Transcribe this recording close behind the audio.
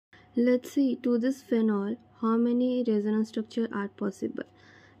Let's see to this phenol how many resonance structures are possible.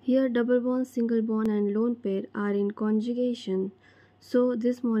 Here double bond, single bond and lone pair are in conjugation. So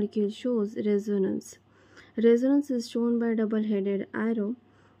this molecule shows resonance. Resonance is shown by double-headed arrow.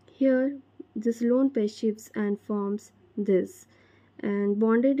 Here this lone pair shifts and forms this, and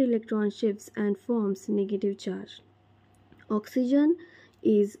bonded electron shifts and forms negative charge. Oxygen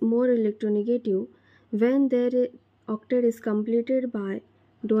is more electronegative. When their octet is completed by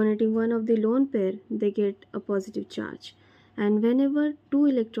donating one of the lone pair, they get a positive charge. And whenever two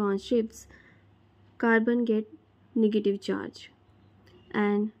electron shifts, carbon get negative charge.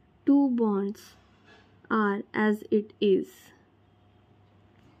 And two bonds are as it is.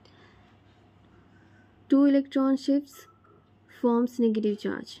 Two electron shifts forms negative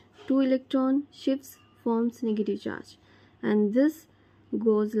charge. Two electron shifts forms negative charge. And this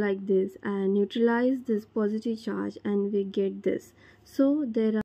goes like this and neutralize this positive charge and we get this. So there are